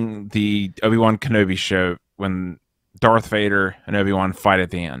watching the Obi-Wan Kenobi show when Darth Vader and Obi-Wan fight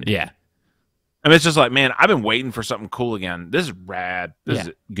at the end. Yeah. I mean, it's just like, man, I've been waiting for something cool again. This is rad. This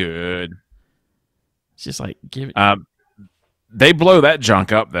is good. It's just like, give it. They blow that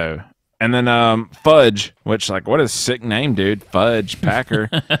junk up, though. And then Fudge, which, like, what a sick name, dude. Fudge Packer.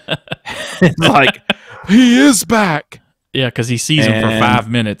 It's like, he is back. Yeah, because he sees him for 5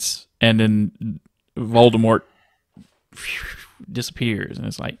 minutes, and then Voldemort disappears. And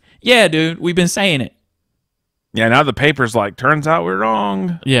it's like, yeah, dude, we've been saying it. Yeah, now the paper's like, turns out we're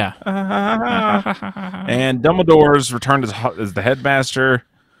wrong. Yeah. And Dumbledore's returned as the headmaster.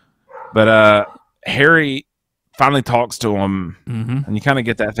 But Harry finally talks to him, and you kind of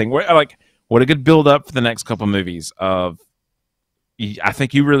get that thing. Like, what a good build-up for the next couple movies of, I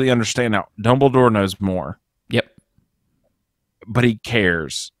think you really understand now, Dumbledore knows more. Yep. But he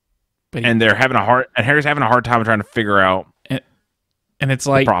cares. And Harry's having a hard time trying to figure out and it's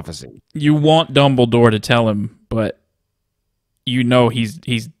like prophecy. You want Dumbledore to tell him, but you know he's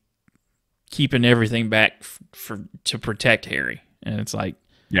keeping everything back to protect Harry. And it's like,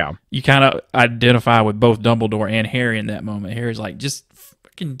 yeah, you kind of identify with both Dumbledore and Harry in that moment. Harry's like, just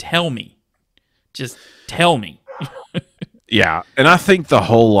fucking tell me. Just tell me. Yeah, and I think the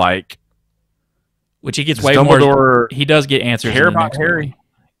whole, like, which he gets way more. He does get answers. Care about Harry? Movie.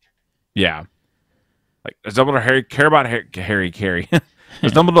 Yeah. Like, does Dumbledore care about Harry?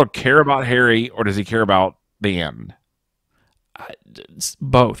 Does Dumbledore care about Harry, or does he care about the end?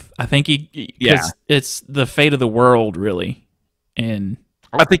 Both. I think it's the fate of the world, really. And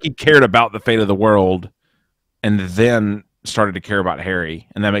I think he cared about the fate of the world, and then started to care about Harry,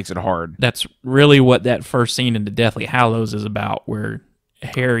 and that makes it hard. That's really what that first scene in the Deathly Hallows is about, where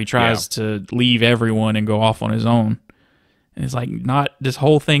Harry tries to leave everyone and go off on his own. And it's like, this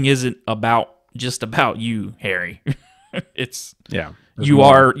whole thing isn't just about you, Harry. It's you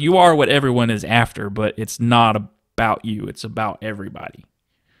are what everyone is after, but it's not about you. It's about everybody.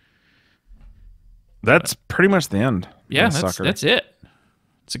 That's pretty much the end. Yeah, that's it.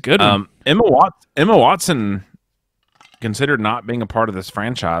 It's a good one. Emma Watson considered not being a part of this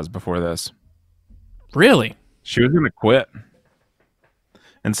franchise before this. Really? She was going to quit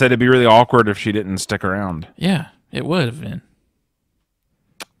and said it'd be really awkward if she didn't stick around. Yeah, it would have been.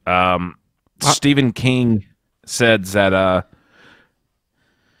 Stephen King said that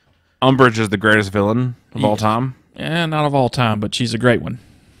Umbridge is the greatest villain of all time. Yeah, not of all time, but she's a great one.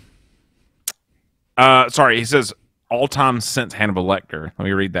 Sorry, he says all time since Hannibal Lecter. Let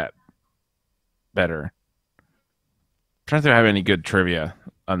me read that better. I'm trying to think if I have any good trivia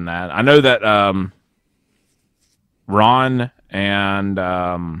on that. I know that Ron and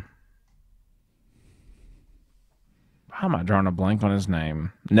how am I drawing a blank on his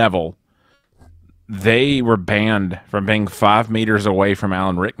name? Neville. They were banned from being 5 meters away from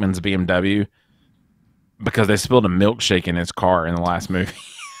Alan Rickman's BMW because they spilled a milkshake in his car in the last movie.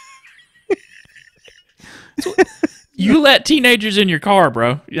 You let teenagers in your car,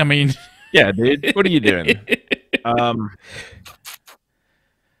 bro. I mean, yeah, dude. What are you doing?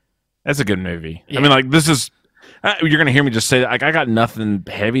 That's a good movie. Yeah. I mean, like, this is you're gonna hear me just say that. Like, I got nothing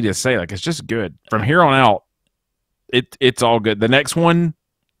heavy to say. Like, it's just good from here on out. It's all good. The next one,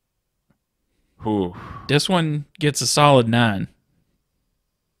 whew. This one gets a solid 9.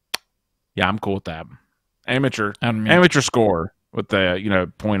 Yeah, I'm cool with that. Amateur score with the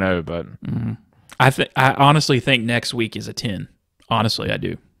 0.0, but I honestly think next week is a 10. Honestly, I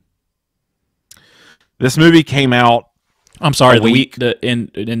do. This movie came out. I'm sorry, the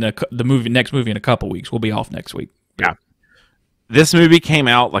movie next movie in a couple weeks. We'll be off next week. Yeah, this movie came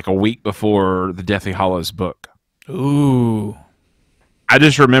out like a week before the Deathly Hallows book. Ooh. I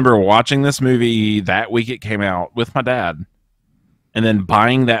just remember watching this movie that week it came out with my dad, and then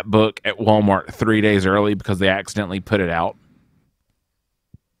buying that book at Walmart 3 days early because they accidentally put it out.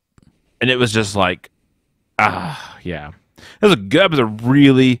 And it was just like, yeah. It was a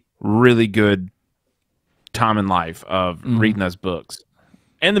really, really good time in life of reading those books.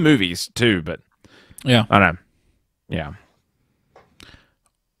 And the movies, too, but yeah. I don't know. Yeah.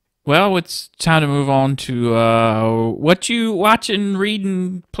 Well, it's time to move on to what you watching,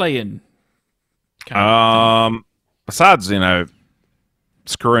 reading, playing. Besides,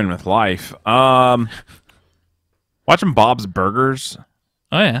 screwing with life. Watching Bob's Burgers.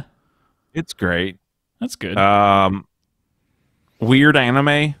 Oh yeah, it's great. That's good. Weird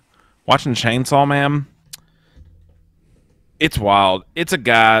anime. Watching Chainsaw Man. It's wild. It's a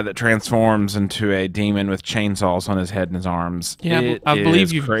guy that transforms into a demon with chainsaws on his head and his arms. Yeah, I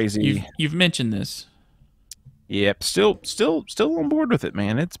believe you've crazy. You've mentioned this. Yep, still on board with it,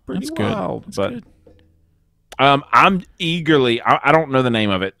 man. It's pretty wild. That's but good. I'm eagerly. I don't know the name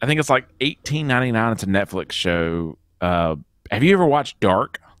of it. I think it's like $18.99. It's a Netflix show. Have you ever watched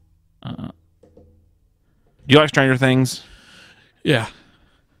Dark? Do you like Stranger Things? Yeah.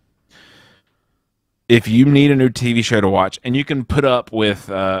 If you need a new TV show to watch, and you can put up with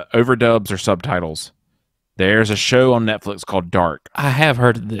overdubs or subtitles, there's a show on Netflix called Dark. I have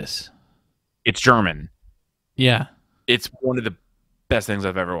heard of this. It's German. Yeah. It's one of the best things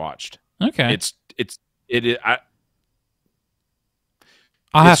I've ever watched. Okay. It's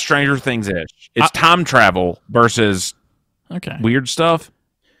Stranger Things-ish. It's time travel versus weird stuff.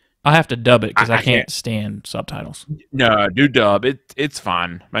 I'll have to dub it because I can't stand subtitles. No, do dub. It's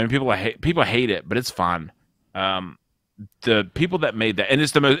fine. I mean, people hate it, but it's fine. The people that made that, and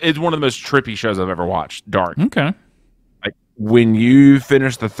it's one of the most trippy shows I've ever watched. Dark. Okay. Like when you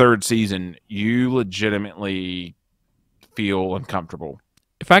finish the 3rd season, you legitimately feel uncomfortable.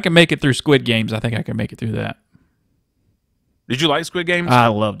 If I can make it through Squid Games, I think I can make it through that. Did you like Squid Games? I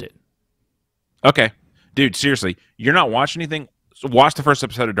loved it. Okay, dude. Seriously, you're not watching anything. So watch the first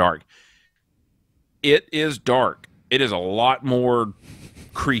episode of Dark. It is dark. It is a lot more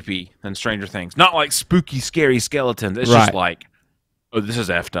creepy than Stranger Things. Not like spooky, scary skeletons. It's just like, oh, this is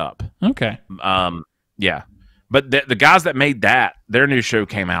effed up. Okay. Yeah. But the guys that made that, their new show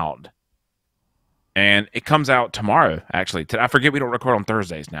came out. And it comes out tomorrow, actually. I forget we don't record on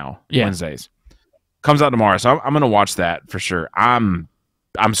Thursdays now. Yeah. Wednesdays. Comes out tomorrow. So I'm going to watch that for sure. I'm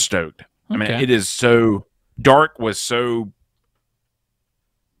stoked. I mean, it is so... Dark was so...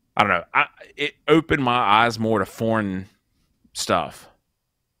 I don't know. It opened my eyes more to foreign stuff.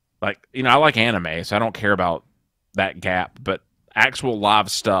 Like, I like anime, so I don't care about that gap. But actual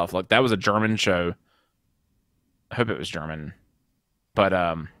live stuff, like that was a German show. I hope it was German. But,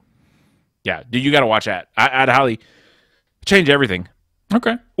 yeah, dude, you got to watch that. I'd highly change everything.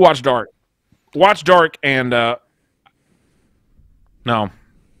 Okay. Watch Dark. Watch Dark and, no. I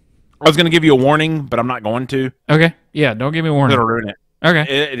was going to give you a warning, but I'm not going to. Okay. Yeah, don't give me a warning. It'll ruin it.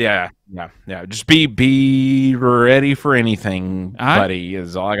 Okay. Yeah. Just be ready for anything, buddy,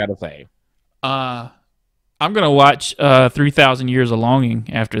 is all I got to say. I'm going to watch 3,000 Years of Longing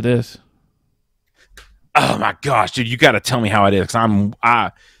after this. Oh, my gosh, dude, you got to tell me how it is.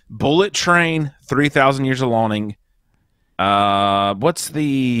 Because Bullet Train, 3,000 Years of Longing. What's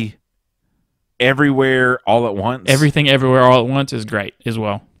the Everywhere All at Once? Everything Everywhere All at Once is great as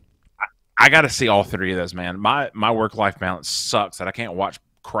well. I got to see all 3 of those, man. My work-life balance sucks that I can't watch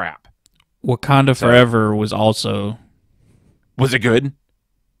crap. Wakanda Forever was also... Was it good?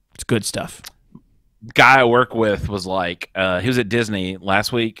 It's good stuff. The guy I work with was like, he was at Disney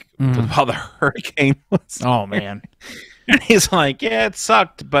last week while the hurricane was... Oh, man. He's like, yeah, it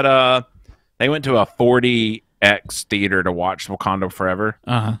sucked, but they went to a 40X theater to watch Wakanda Forever.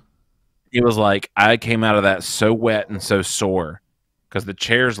 Uh-huh. It was like, I came out of that so wet and so sore because the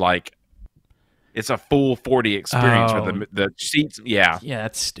chair's like, it's a full 40 experience Oh. for the seats. Yeah. Yeah,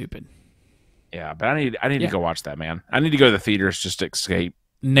 that's stupid. Yeah, but I need to go watch that, man. I need to go to the theaters just to escape.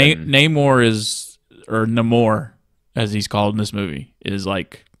 Namor is, or Namor, as he's called in this movie, is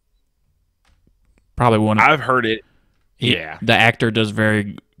like probably one of. I've heard it. Yeah, the actor is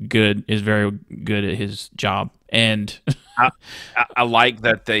very good at his job, and I like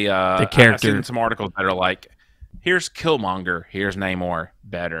that the character. I've seen some articles that are like, here's Killmonger, here's Namor,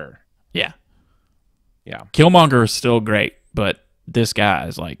 better. Yeah. Killmonger is still great, but this guy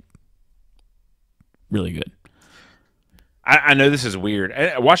is like really good. I know this is weird.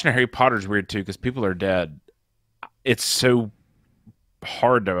 Watching Harry Potter is weird too because people are dead. It's so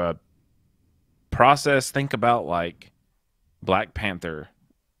hard to process. Think about like Black Panther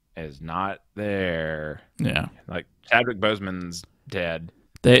is not there. Yeah, like Chadwick Boseman's dead.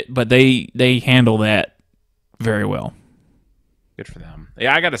 But they handle that very well. Good for them.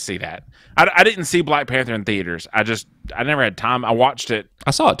 Yeah, I got to see that. I didn't see Black Panther in theaters. I never had time. I watched it.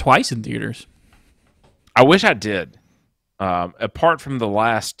 I saw it twice in theaters. I wish I did. Apart from the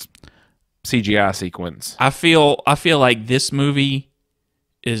last CGI sequence, I feel like this movie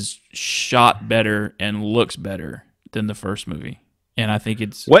is shot better and looks better than the first movie, and I think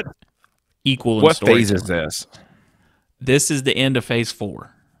it's equal. In what phase is this? This is the end of Phase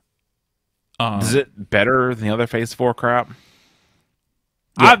 4. Is it better than the other Phase 4 crap?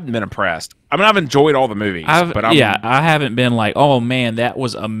 Yeah. I've been impressed. I mean, I've enjoyed all the movies, I haven't been like, oh man, that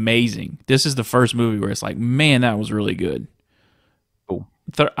was amazing. This is the first movie where it's like, man, that was really good. Cool.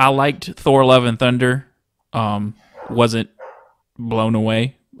 I liked Thor: Love and Thunder. Wasn't blown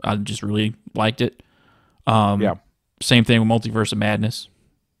away. I just really liked it. Same thing with Multiverse of Madness.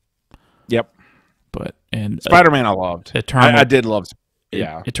 Yep. But Spider-Man, I loved. I did love.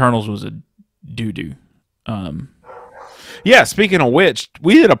 Yeah. Eternals was a doo-doo. Yeah, speaking of which,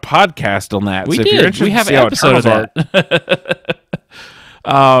 we did a podcast on that. We so did. If you're interested we have to see an episode of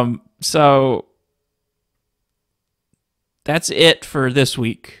that. So that's it for this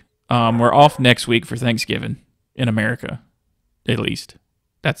week. We're off next week for Thanksgiving in America, at least.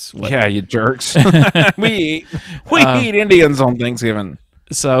 That's what. Yeah, you jerks. we eat Indians on Thanksgiving.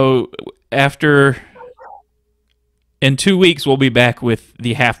 So in 2 weeks, we'll be back with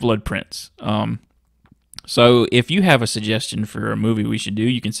the Half-Blood Prince. So if you have a suggestion for a movie we should do,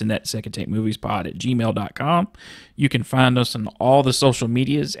 you can send that to secondtakemoviespod@gmail.com. You can find us on all the social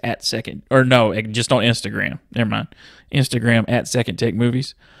medias just on Instagram. Never mind. Instagram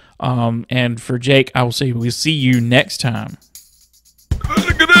 @secondtakemovies. And for Jake, I will say we'll see you next time.